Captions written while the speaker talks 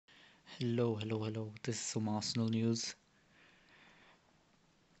Hello. This is some Arsenal news.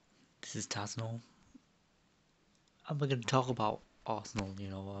 This is Tasno. And we're going to talk about Arsenal.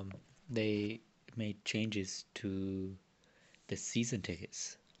 They made changes to the season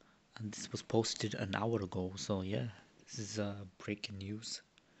tickets, and this was posted an hour ago. So yeah, this is breaking news.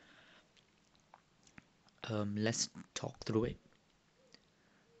 Let's talk through it.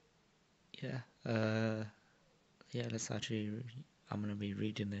 Yeah. Yeah. I'm going to be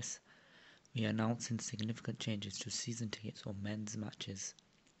reading this. We are announcing significant changes to season tickets for men's matches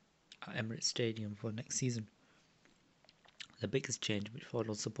at Emirates Stadium for next season. The biggest change, which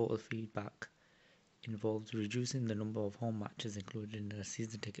follows supporter feedback, involves reducing the number of home matches included in the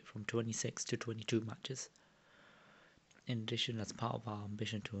season ticket from 26 to 22 matches. In addition, as part of our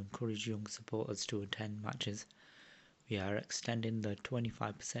ambition to encourage young supporters to attend matches, we are extending the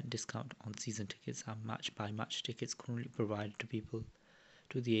 25% discount on season tickets and match-by-match tickets currently provided to people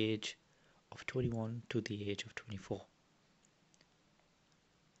to the age of 21 to the age of 24.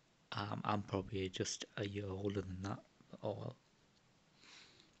 I'm probably just a year older than that. For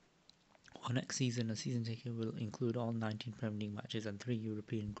next season, a season ticket will include all 19 Premier League matches and 3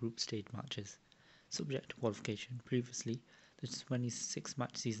 European group stage matches, subject to qualification. Previously, the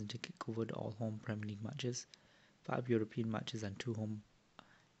 26-match season ticket covered all home Premier League matches, 5 European matches and 2 home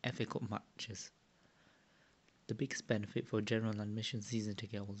FA Cup matches. The biggest benefit for general admission season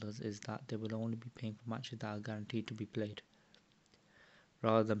ticket holders is that they will only be paying for matches that are guaranteed to be played,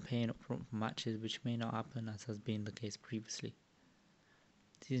 rather than paying upfront for matches which may not happen, as has been the case previously.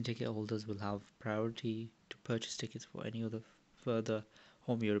 Season ticket holders will have priority to purchase tickets for any other further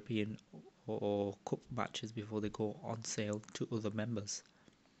home European or cup matches before they go on sale to other members.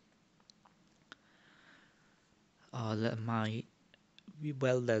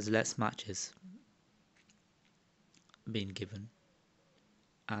 There's less matches being given,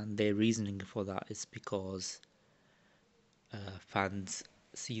 and their reasoning for that is because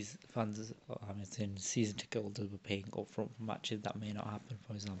season ticket holders were paying upfront for matches that may not happen.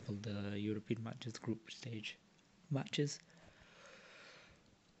 For example, the European matches, group stage matches.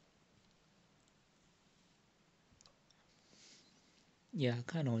 Yeah, I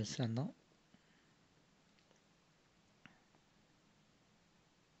kind of understand that.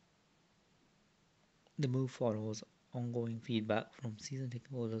 The move follows ongoing feedback from season ticket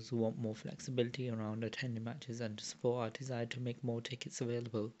holders who want more flexibility around attending matches and to support our desire to make more tickets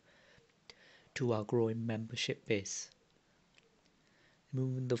available to our growing membership base.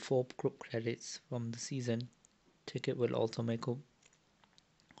 Removing the 4 group credits from the season ticket will also make up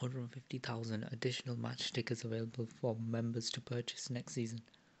 150,000 additional match tickets available for members to purchase next season.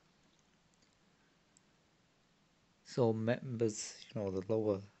 So members, the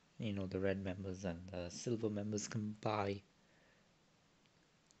lower, the red members and the silver members can buy,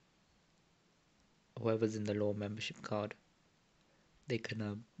 whoever's in the low membership card, they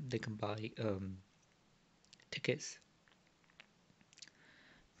can buy tickets.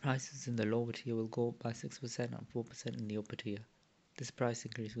 Prices in the lower tier will go up by 6% and 4% in the upper tier. This price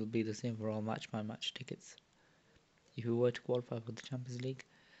increase will be the same for all match-by-match tickets. If you were to qualify for the Champions League,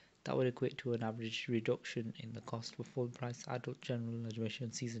 that would equate to an average reduction in the cost for full-price adult general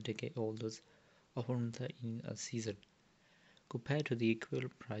admission season ticket holders of $113 a season, compared to the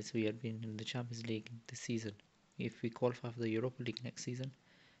equivalent price we had been in the Champions League this season. If we qualify for the Europa League next season,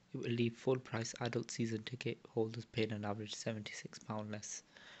 it will leave full-price adult season ticket holders paying an average £76 less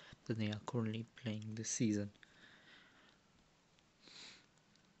than they are currently playing this season.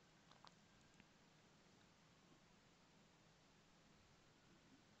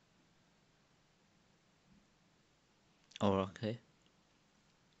 Okay.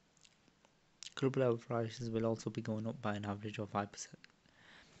 Club level prices will also be going up by an average of 5%.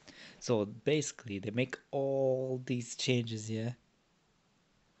 So basically, they make all these changes here,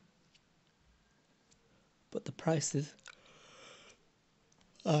 but the prices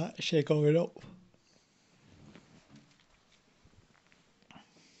are actually going up.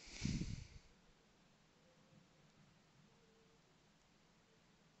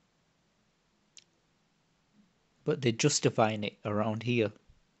 But they're justifying it around here.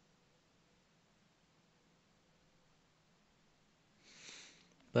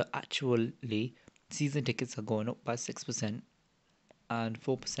 But actually, season tickets are going up by 6% and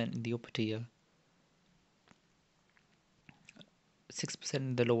 4% in the upper tier. 6%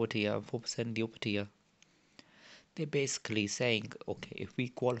 in the lower tier and 4% in the upper tier. They're basically saying, okay, if we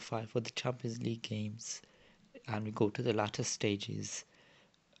qualify for the Champions League games and we go to the latter stages,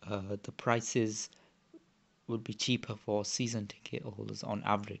 the prices would be cheaper for season ticket holders on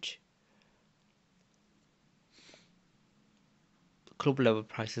average. Club level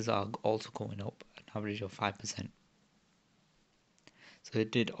prices are also going up an average of 5%. So they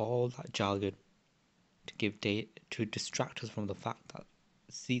did all that jargon to to distract us from the fact that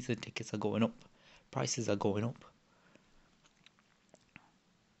season tickets are going up, prices are going up.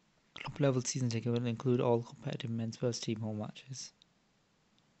 Club level season ticket will include all competitive men's first team home matches.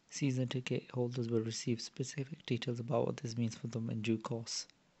 Season ticket holders will receive specific details about what this means for them in due course.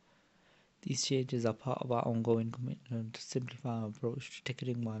 These changes are part of our ongoing commitment to simplify our approach to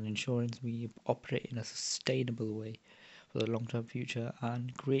ticketing while ensuring we operate in a sustainable way for the long-term future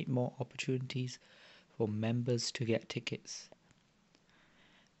and create more opportunities for members to get tickets.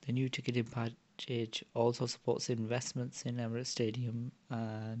 The new ticketing package also supports investments in Emirates Stadium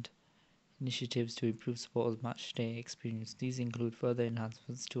and initiatives to improve supporters' match day experience. These include further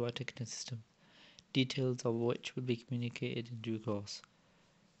enhancements to our ticketing system, details of which will be communicated in due course.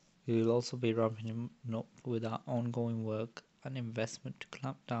 We will also be ramping up with our ongoing work and investment to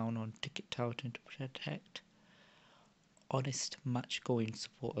clamp down on ticket touting to protect honest match-going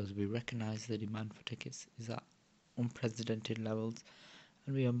supporters. We recognise the demand for tickets is at unprecedented levels,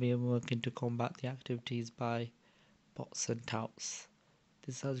 and we are working to combat the activities by bots and touts.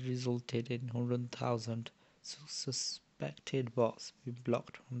 This has resulted in 100,000 suspected bots being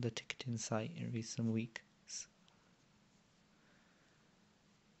blocked from the ticketing site in recent weeks.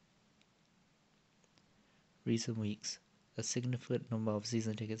 A significant number of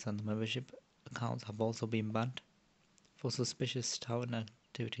season tickets and membership accounts have also been banned for suspicious touting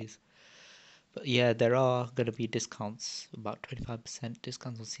activities. But yeah, there are going to be discounts, about 25%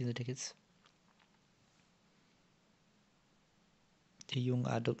 discounts on season tickets to young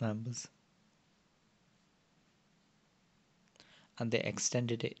adult members, and they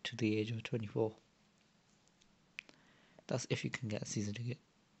extended it to the age of 24. That's if you can get a season ticket.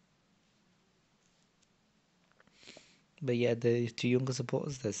 But yeah, to younger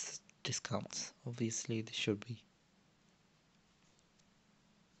supporters, there's discounts. Obviously, there should be.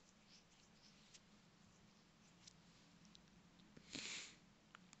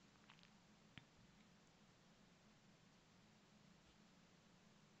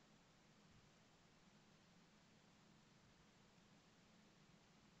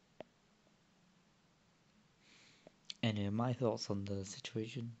 Anyway, my thoughts on the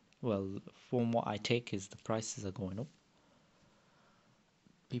situation. Well, from what I take is the prices are going up.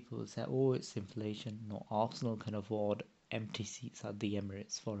 People will say, oh, it's inflation. No, Arsenal can afford empty seats at the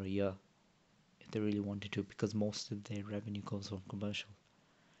Emirates for a year if they really wanted to, because most of their revenue comes from commercial,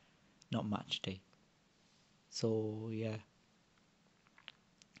 not match day. So yeah,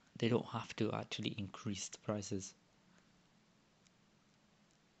 they don't have to actually increase the prices.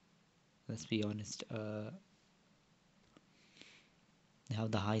 Let's be honest. They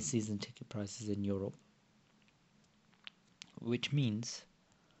have the high season ticket prices in Europe, which means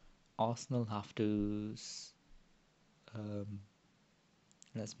Arsenal have to,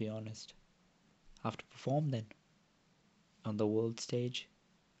 let's be honest, have to perform then on the world stage.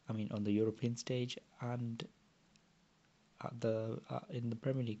 I mean, on the European stage and in the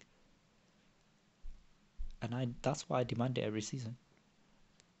Premier League. And that's why I demand it every season,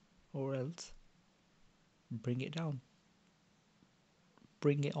 or else bring it down.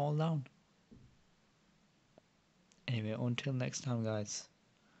 Bring it all down. Anyway, until next time, guys,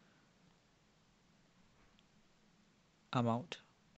 I'm out.